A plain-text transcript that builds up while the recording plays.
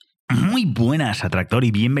Muy buenas, Atractor,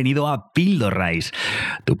 y bienvenido a PíldoRays,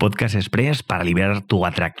 tu podcast exprés para liberar tu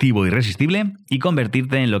atractivo irresistible y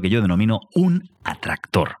convertirte en lo que yo denomino un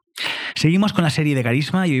atractor. Seguimos con la serie de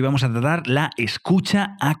Carisma y hoy vamos a tratar la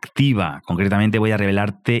escucha activa. Concretamente voy a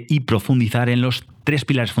revelarte y profundizar en los 3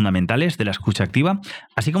 pilares fundamentales de la escucha activa,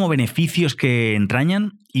 así como beneficios que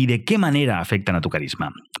entrañan y de qué manera afectan a tu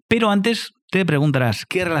carisma. Pero antes te preguntarás,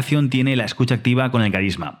 ¿qué relación tiene la escucha activa con el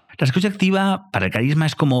carisma? La escucha activa para el carisma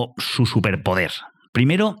es como su superpoder.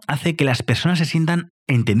 Primero, hace que las personas se sientan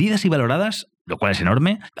entendidas y valoradas, lo cual es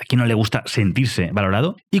enorme. ¿A quién no le gusta sentirse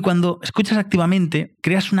valorado? Y cuando escuchas activamente,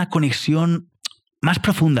 creas una conexión más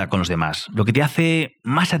profunda con los demás, lo que te hace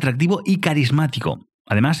más atractivo y carismático.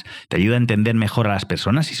 Además, te ayuda a entender mejor a las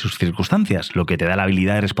personas y sus circunstancias, lo que te da la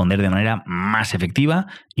habilidad de responder de manera más efectiva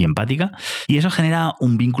y empática. Y eso genera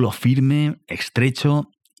un vínculo firme, estrecho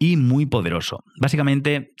y muy poderoso.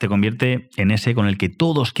 Básicamente te convierte en ese con el que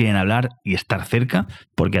todos quieren hablar y estar cerca,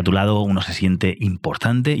 porque a tu lado uno se siente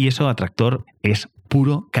importante y eso, Atractor, es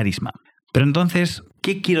puro carisma. Pero entonces,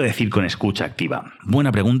 ¿qué quiero decir con escucha activa?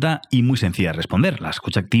 Buena pregunta y muy sencilla de responder. La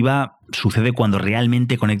escucha activa sucede cuando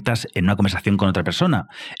realmente conectas en una conversación con otra persona.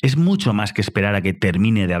 Es mucho más que esperar a que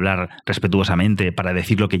termine de hablar respetuosamente para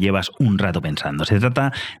decir lo que llevas un rato pensando. Se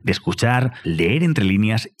trata de escuchar, leer entre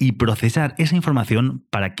líneas y procesar esa información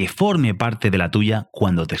para que forme parte de la tuya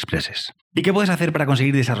cuando te expreses. ¿Y qué puedes hacer para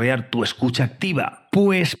conseguir desarrollar tu escucha activa?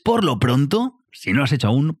 Pues por lo pronto, si no lo has hecho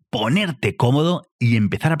aún, ponerte cómodo y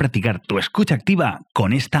empezar a practicar tu escucha activa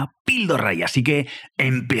con esta PíldoRay. Así que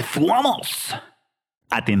 ¡empezamos!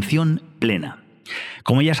 Atención plena.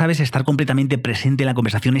 Como ya sabes, estar completamente presente en la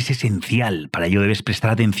conversación es esencial. Para ello debes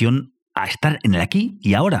prestar atención a estar en el aquí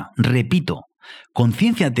y ahora. Repito,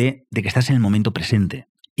 concienciate de que estás en el momento presente.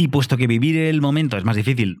 Y puesto que vivir el momento es más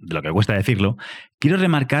difícil de lo que cuesta decirlo, quiero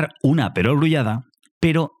remarcar una perogrullada,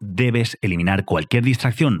 pero debes eliminar cualquier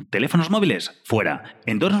distracción. Teléfonos móviles, fuera.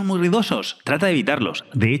 Entornos muy ruidosos, trata de evitarlos.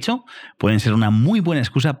 De hecho, pueden ser una muy buena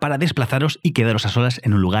excusa para desplazaros y quedaros a solas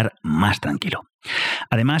en un lugar más tranquilo.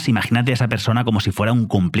 Además, imagínate a esa persona como si fuera un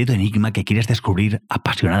completo enigma que quieres descubrir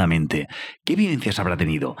apasionadamente. ¿Qué vivencias habrá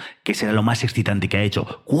tenido? ¿Qué será lo más excitante que ha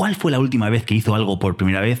hecho? ¿Cuál fue la última vez que hizo algo por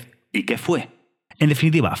primera vez? ¿Y qué fue? En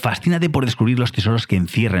definitiva, fascínate por descubrir los tesoros que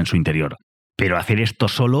encierra en su interior. Pero hacer esto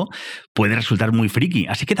solo puede resultar muy friki,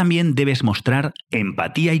 así que también debes mostrar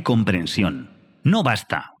empatía y comprensión. No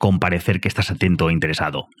basta con parecer que estás atento o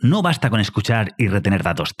interesado. No basta con escuchar y retener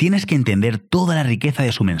datos. Tienes que entender toda la riqueza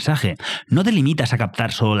de su mensaje. No te limitas a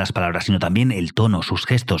captar solo las palabras, sino también el tono, sus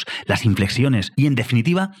gestos, las inflexiones y, en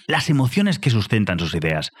definitiva, las emociones que sustentan sus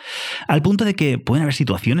ideas. Al punto de que pueden haber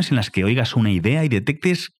situaciones en las que oigas una idea y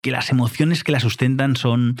detectes que las emociones que la sustentan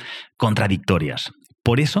son contradictorias.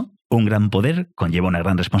 Por eso, un gran poder conlleva una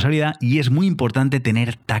gran responsabilidad y es muy importante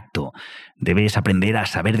tener tacto. Debes aprender a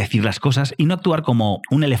saber decir las cosas y no actuar como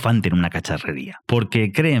un elefante en una cacharrería.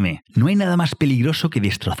 Porque créeme, no hay nada más peligroso que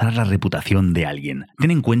destrozar la reputación de alguien.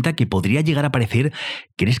 Ten en cuenta que podría llegar a parecer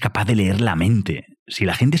que eres capaz de leer la mente. Si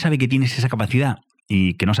la gente sabe que tienes esa capacidad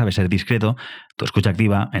y que no sabes ser discreto, tu escucha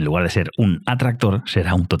activa, en lugar de ser un atractor,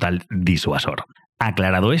 será un total disuasor.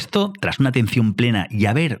 Aclarado esto, tras una atención plena y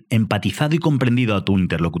haber empatizado y comprendido a tu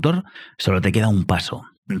interlocutor, solo te queda un paso: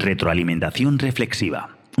 retroalimentación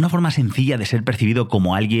reflexiva. Una forma sencilla de ser percibido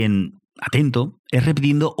como alguien atento es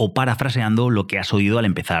repitiendo o parafraseando lo que has oído al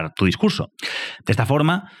empezar tu discurso. De esta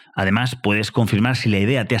forma, además, puedes confirmar si la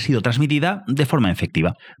idea te ha sido transmitida de forma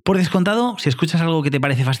efectiva. Por descontado, si escuchas algo que te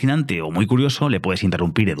parece fascinante o muy curioso, le puedes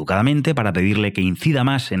interrumpir educadamente para pedirle que incida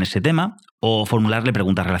más en ese tema o formularle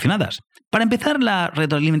preguntas relacionadas. Para empezar, la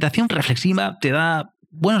retroalimentación reflexiva te da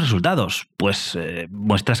buenos resultados, pues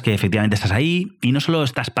muestras que efectivamente estás ahí y no solo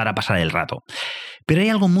estás para pasar el rato. Pero hay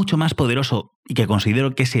algo mucho más poderoso y que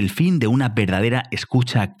considero que es el fin de una verdadera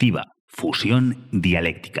escucha activa: fusión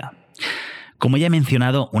dialéctica. Como ya he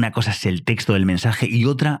mencionado, una cosa es el texto del mensaje y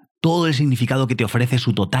otra, todo el significado que te ofrece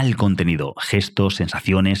su total contenido: gestos,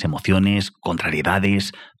 sensaciones, emociones,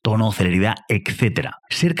 contrariedades, tono, celeridad, etc.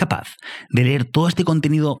 Ser capaz de leer todo este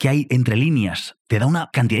contenido que hay entre líneas te da una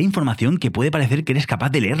cantidad de información que puede parecer que eres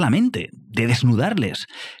capaz de leer la mente, de desnudarles.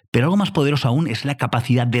 Pero algo más poderoso aún es la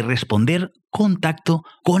capacidad de responder con tacto,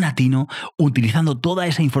 con atino, utilizando toda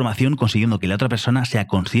esa información, consiguiendo que la otra persona sea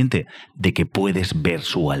consciente de que puedes ver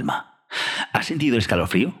su alma. ¿Has sentido el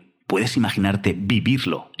escalofrío? ¿Puedes imaginarte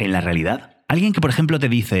vivirlo en la realidad? Alguien que, por ejemplo, te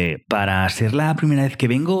dice: para ser la primera vez que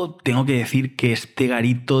vengo, tengo que decir que este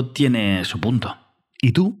garito tiene su punto.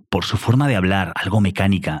 Y tú, por su forma de hablar, algo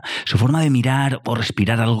mecánica, su forma de mirar o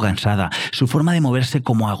respirar algo cansada, su forma de moverse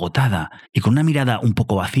como agotada y con una mirada un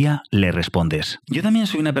poco vacía, le respondes. Yo también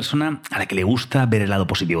soy una persona a la que le gusta ver el lado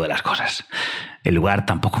positivo de las cosas. El lugar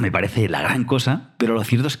tampoco me parece la gran cosa, pero lo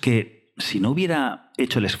cierto es que si no hubiera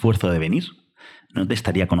hecho el esfuerzo de venir, no te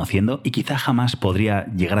estaría conociendo y quizá jamás podría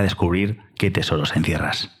llegar a descubrir qué tesoros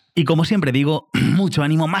encierras. Y como siempre digo, mucho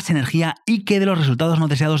ánimo, más energía y que de los resultados no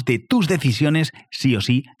deseados de tus decisiones, sí o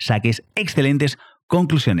sí, saques excelentes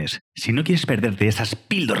conclusiones. Si no quieres perderte esas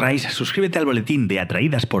PíldoRays, suscríbete al boletín de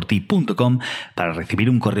atraídasporti.com para recibir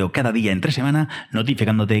un correo cada día entre semana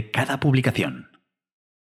notificándote cada publicación.